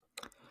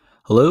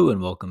Hello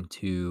and welcome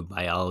to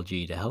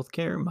Biology to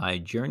Healthcare, my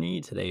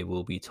journey. Today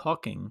we'll be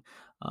talking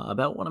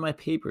about one of my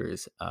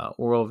papers,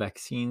 Oral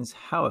Vaccines,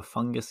 How a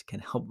Fungus Can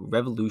Help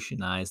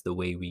Revolutionize the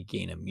Way We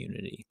Gain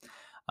Immunity.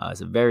 It's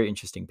a very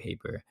interesting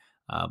paper,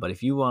 but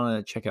if you want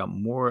to check out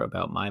more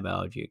about my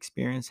biology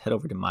experience, head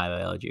over to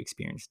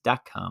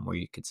mybiologyexperience.com where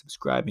you can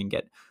subscribe and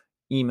get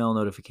email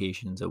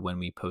notifications of when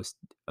we post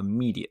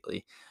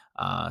immediately.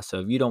 So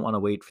if you don't want to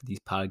wait for these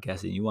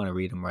podcasts and you want to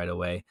read them right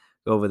away,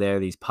 go over there.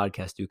 These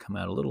podcasts do come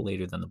out a little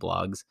later than the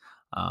blogs.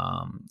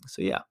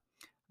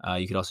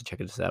 You could also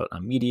check us out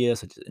on media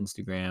such as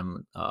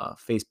Instagram,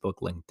 Facebook,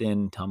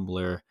 LinkedIn,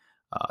 Tumblr,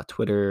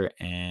 Twitter,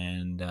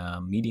 and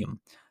Medium.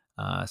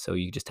 So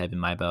you just type in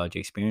My Biology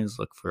Experience,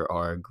 look for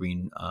our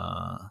green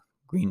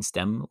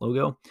stem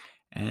logo,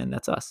 and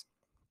that's us.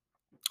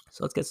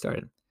 So let's get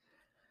started.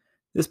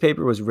 This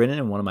paper was written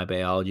in one of my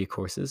biology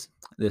courses.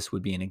 This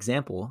would be an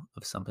example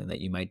of something that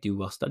you might do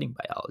while studying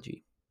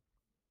biology.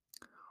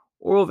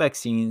 Oral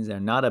vaccines are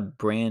not a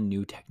brand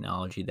new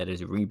technology that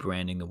is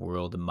rebranding the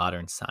world of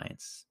modern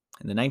science.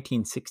 In the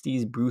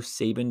 1960s, Bruce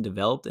Sabin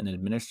developed and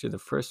administered the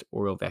first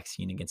oral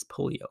vaccine against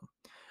polio.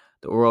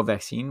 The oral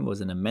vaccine was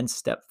an immense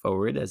step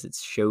forward as it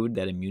showed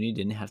that immunity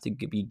didn't have to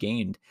be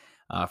gained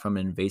from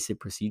an invasive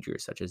procedure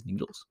such as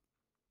needles.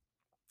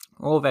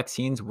 Oral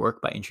vaccines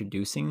work by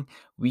introducing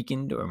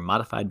weakened or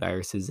modified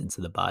viruses into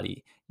the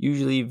body,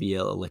 usually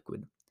via a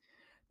liquid.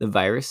 The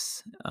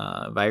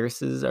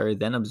viruses are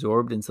then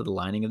absorbed into the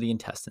lining of the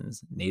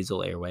intestines,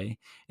 nasal airway,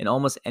 and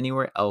almost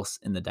anywhere else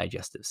in the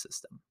digestive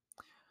system.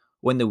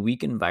 When the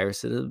weakened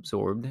virus is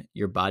absorbed,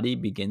 your body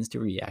begins to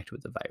react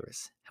with the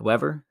virus.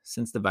 However,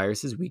 since the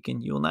virus is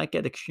weakened, you will not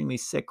get extremely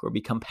sick or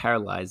become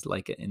paralyzed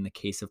like in the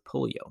case of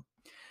polio.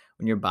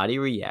 When your body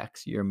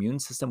reacts, your immune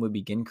system will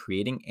begin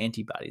creating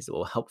antibodies that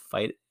will help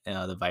fight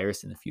the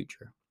virus in the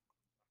future.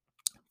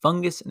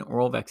 Fungus and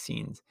oral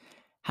vaccines,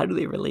 how do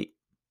they relate?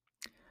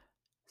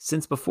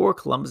 Since before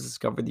Columbus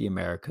discovered the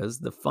Americas,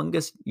 the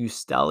fungus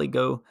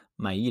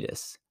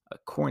Eustaligo-myitis, a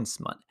corn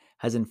smut,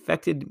 has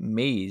infected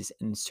maize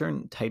and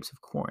certain types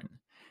of corn.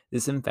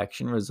 This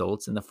infection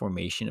results in the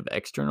formation of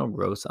external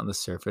growths on the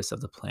surface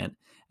of the plant,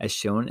 as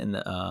shown in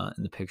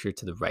the picture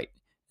to the right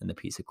in the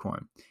piece of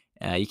corn.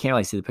 You can't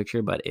really see the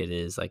picture, but it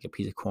is like a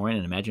piece of corn,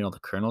 and imagine all the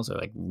kernels are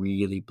like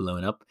really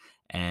blown up,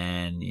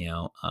 and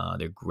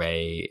they're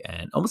gray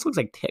and almost looks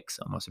like ticks.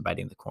 Almost are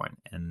biting the corn,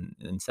 and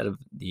instead of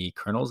the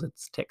kernels,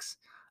 it's ticks.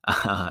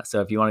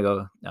 So if you want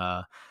to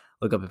go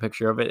look up a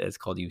picture of it, it's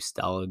called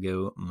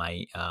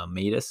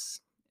Eustaligo-matis,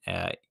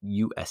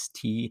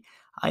 Ustilago,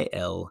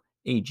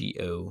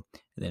 and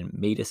then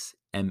matis,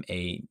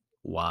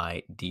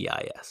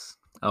 maydis,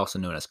 also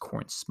known as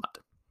corn smut.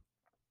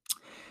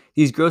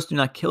 These growths do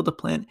not kill the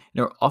plant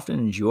and are often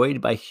enjoyed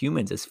by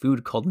humans as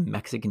food called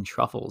Mexican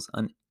truffles,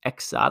 an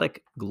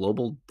exotic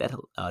global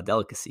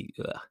delicacy.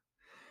 Ugh.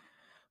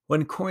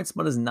 When corn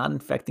smut is not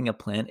infecting a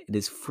plant, it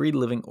is a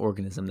free-living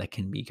organism that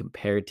can be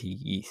compared to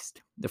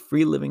yeast. The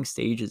free-living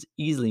stage is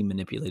easily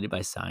manipulated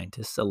by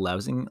scientists,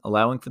 allowing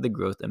for the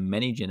growth of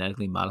many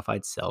genetically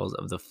modified cells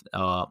of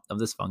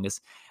this fungus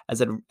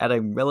at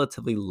a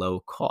relatively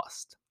low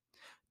cost.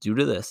 Due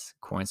to this,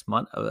 corn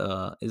smut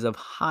is of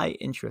high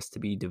interest to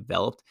be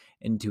developed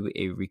into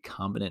a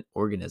recombinant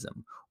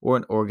organism, or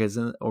an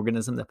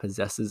organism that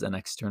possesses an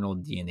external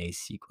DNA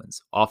sequence,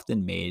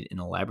 often made in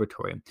a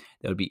laboratory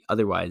that would be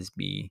otherwise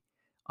be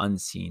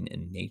unseen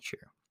in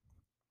nature.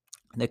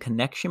 The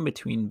connection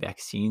between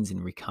vaccines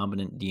and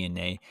recombinant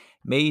DNA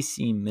may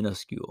seem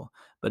minuscule,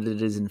 but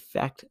it is in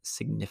fact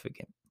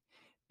significant.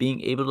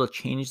 Being able to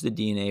change the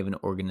DNA of an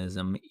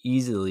organism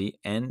easily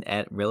and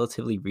at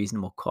relatively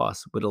reasonable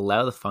cost would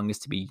allow the fungus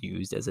to be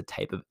used as a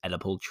type of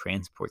edible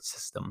transport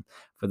system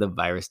for the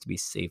virus to be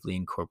safely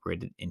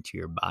incorporated into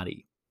your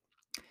body.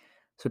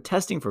 So,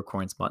 testing for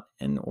corn smut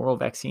and oral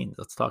vaccines,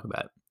 let's talk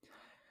about it.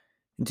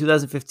 In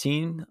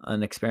 2015,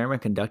 an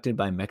experiment conducted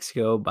by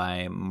Mexico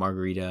by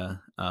Margarita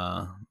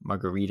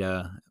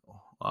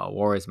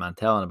Juarez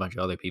Mantel and a bunch of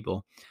other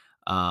people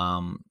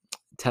um,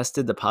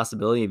 tested the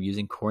possibility of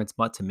using corn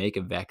smut to make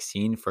a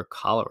vaccine for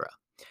cholera.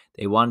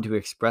 They wanted to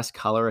express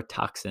cholera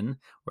toxin,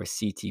 or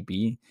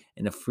CTB,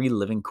 in a free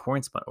living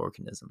corn smut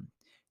organism.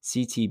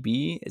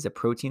 CTB is a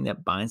protein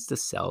that binds to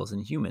cells in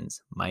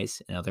humans, mice,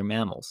 and other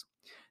mammals.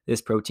 This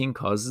protein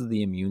causes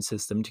the immune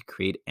system to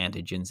create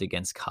antigens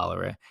against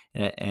cholera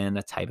and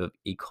a type of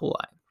E.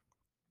 coli.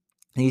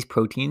 These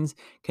proteins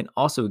can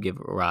also give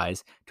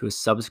rise to a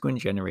subsequent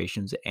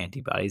generations of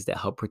antibodies that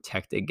help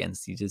protect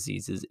against these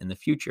diseases in the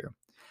future.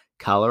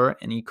 Cholera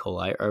and E.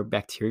 coli are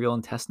bacterial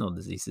intestinal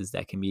diseases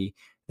that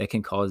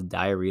can cause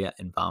diarrhea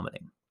and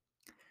vomiting.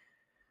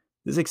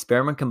 This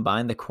experiment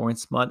combined the corn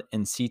smut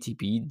and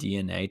CTB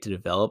DNA to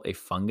develop a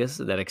fungus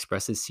that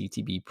expresses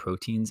CTB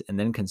proteins and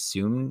then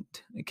consumed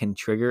can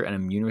trigger an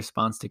immune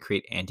response to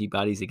create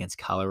antibodies against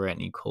cholera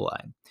and E.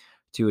 coli.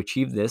 To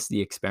achieve this, the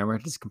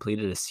experimenters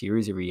completed a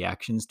series of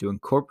reactions to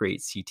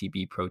incorporate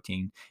CTB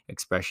protein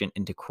expression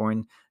into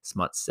corn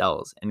smut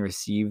cells and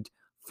received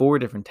 4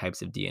 different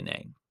types of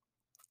DNA.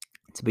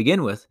 To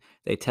begin with,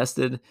 they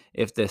tested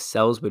if the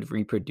cells would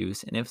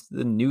reproduce and if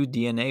the new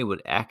DNA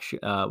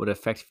would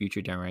affect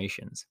future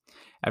generations.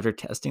 After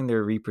testing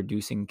their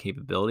reproducing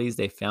capabilities,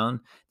 they found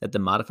that the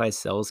modified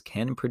cells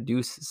can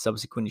produce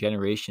subsequent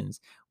generations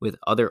with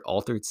other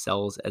altered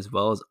cells as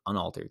well as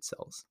unaltered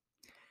cells.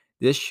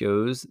 This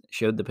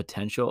showed the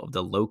potential of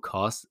the low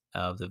cost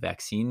of the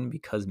vaccine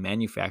because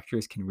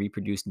manufacturers can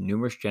reproduce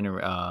numerous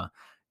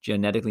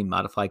genetically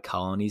modified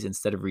colonies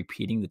instead of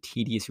repeating the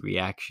tedious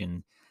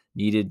reaction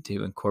needed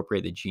to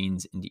incorporate the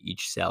genes into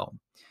each cell.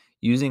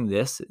 Using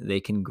this, they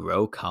can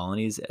grow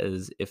colonies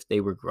as if they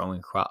were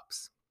growing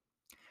crops.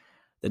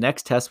 The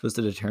next test was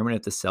to determine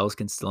if the cells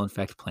can still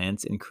infect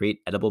plants and create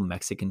edible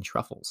Mexican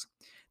truffles.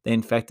 They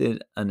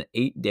infected an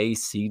 8-day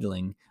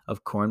seedling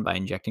of corn by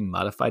injecting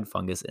modified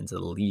fungus into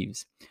the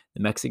leaves.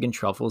 The Mexican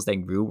truffles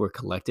that grew were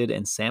collected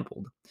and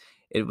sampled.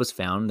 It was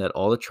found that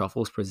all the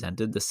truffles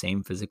presented the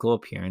same physical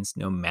appearance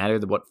no matter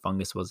what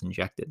fungus was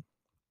injected.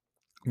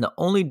 The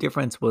only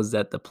difference was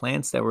that the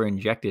plants that were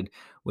injected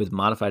with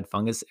modified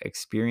fungus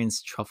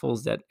experienced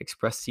truffles that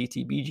express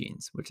CTB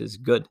genes, which is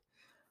good.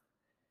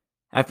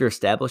 After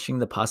establishing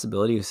the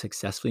possibility of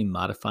successfully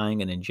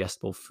modifying an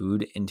ingestible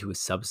food into a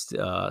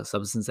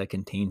substance that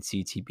contains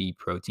CTB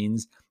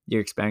proteins,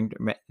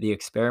 the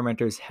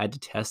experimenters had to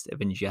test if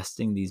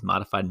ingesting these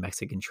modified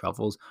Mexican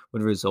truffles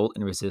would result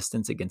in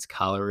resistance against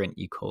cholera and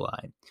E.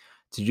 coli.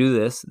 To do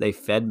this, they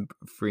fed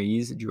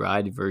freeze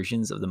dried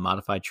versions of the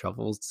modified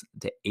truffles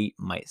to 8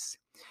 mice.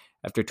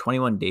 After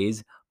 21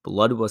 days,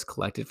 blood was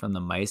collected from the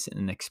mice,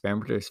 and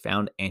experimenters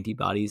found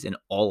antibodies in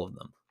all of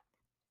them.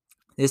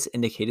 This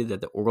indicated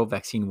that the oral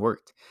vaccine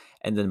worked,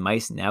 and the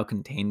mice now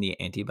contained the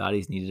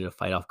antibodies needed to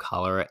fight off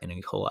cholera and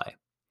E. coli.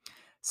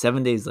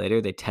 7 days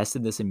later, they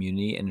tested this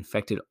immunity and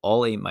infected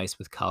all 8 mice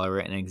with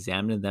cholera and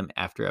examined them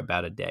after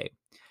about a day.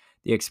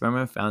 The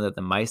experiment found that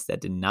the mice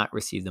that did not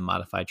receive the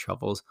modified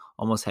truffles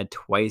almost had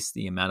twice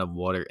the amount of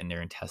water in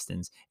their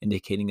intestines,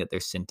 indicating that their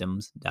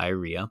symptoms,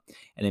 diarrhea,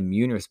 and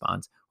immune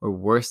response were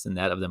worse than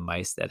that of the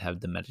mice that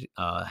had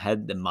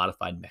the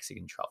modified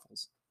Mexican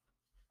truffles.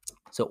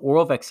 So,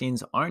 oral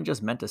vaccines aren't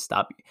just meant to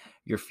stop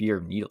your fear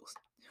of needles.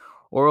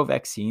 Oral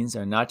vaccines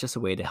are not just a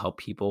way to help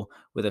people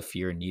with a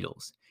fear of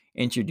needles.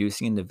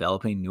 Introducing and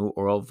developing new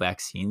oral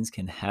vaccines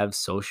can have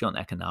social and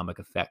economic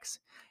effects.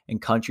 In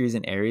countries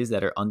and areas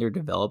that are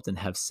underdeveloped and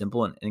have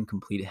simple and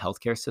incomplete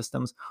healthcare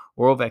systems,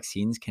 oral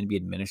vaccines can be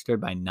administered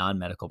by non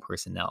medical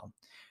personnel.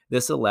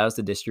 This allows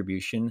the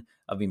distribution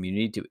of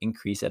immunity to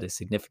increase at a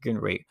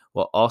significant rate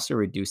while also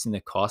reducing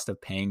the cost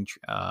of paying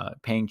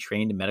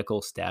trained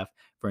medical staff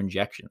for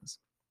injections.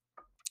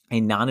 A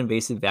non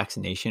invasive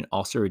vaccination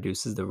also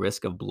reduces the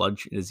risk of blood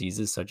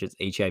diseases such as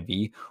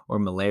HIV or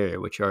malaria,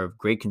 which are of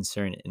great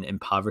concern in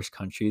impoverished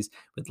countries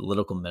with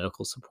little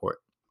medical support.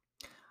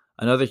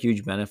 Another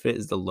huge benefit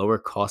is the lower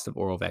cost of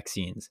oral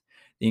vaccines.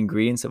 The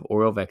ingredients of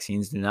oral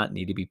vaccines do not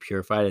need to be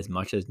purified as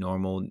much as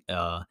normal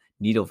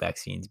needle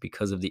vaccines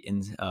because of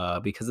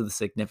the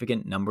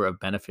significant number of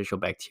beneficial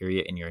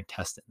bacteria in your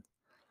intestines.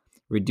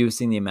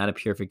 Reducing the amount of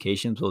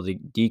purifications will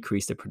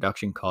decrease the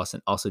production costs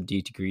and also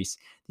decrease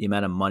the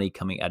amount of money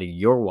coming out of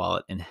your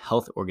wallet and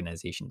health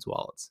organizations'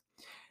 wallets.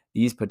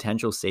 These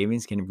potential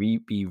savings can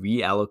be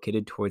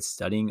reallocated towards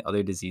studying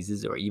other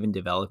diseases or even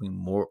developing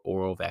more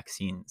oral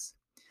vaccines.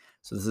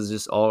 So, this is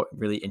just all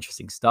really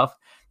interesting stuff.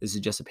 This is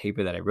just a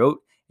paper that I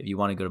wrote. If you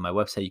want to go to my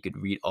website, you could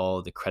read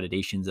all the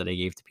accreditations that I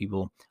gave to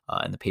people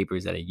and the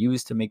papers that I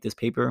used to make this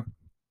paper.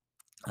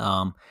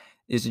 Um,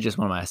 this is just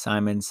one of my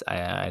assignments.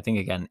 I think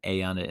I got an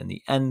A on it in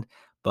the end,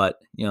 but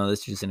this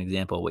is just an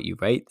example of what you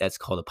write. That's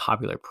called a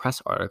popular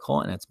press article,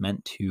 and it's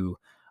meant to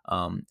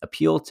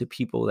appeal to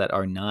people that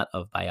are not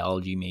of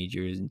biology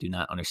majors and do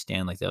not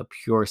understand like the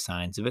pure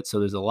science of it. So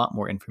there's a lot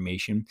more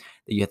information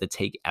that you have to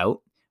take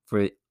out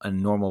for a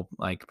normal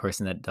like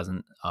person that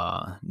doesn't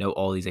know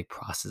all these like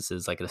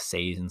processes like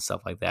assays and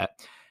stuff like that,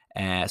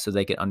 so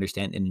they can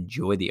understand and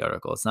enjoy the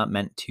article. It's not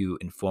meant to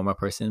inform a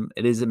person.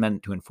 It isn't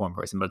meant to inform a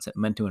person, but it's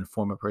meant to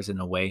inform a person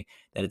in a way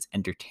that it's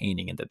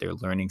entertaining and that they're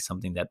learning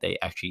something that they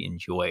actually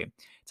enjoy.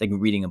 It's like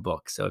reading a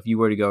book. So if you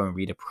were to go and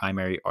read a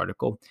primary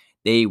article,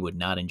 they would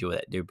not enjoy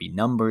that. There'd be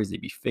numbers, there'd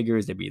be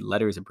figures, there'd be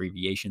letters,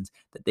 abbreviations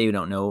that they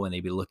don't know, and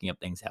they'd be looking up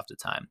things half the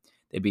time.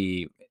 There'd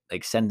be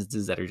like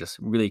sentences that are just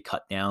really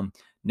cut down,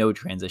 no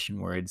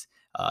transition words.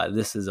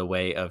 This is a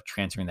way of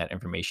transferring that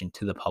information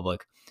to the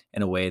public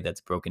in a way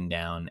that's broken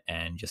down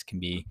and just can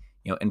be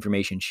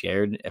information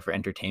shared for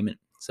entertainment.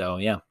 So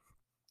yeah,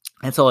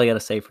 that's all I got to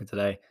say for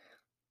today.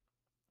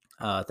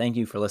 Thank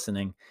you for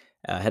listening.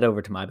 Head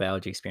over to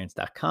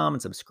mybiologyexperience.com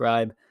and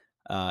subscribe,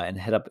 and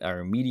head up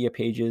our media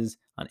pages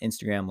on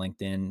Instagram,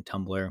 LinkedIn,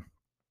 Tumblr,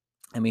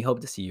 and we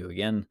hope to see you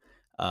again.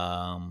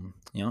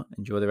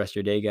 Enjoy the rest of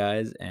your day,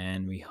 guys,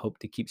 and we hope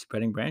to keep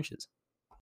spreading branches.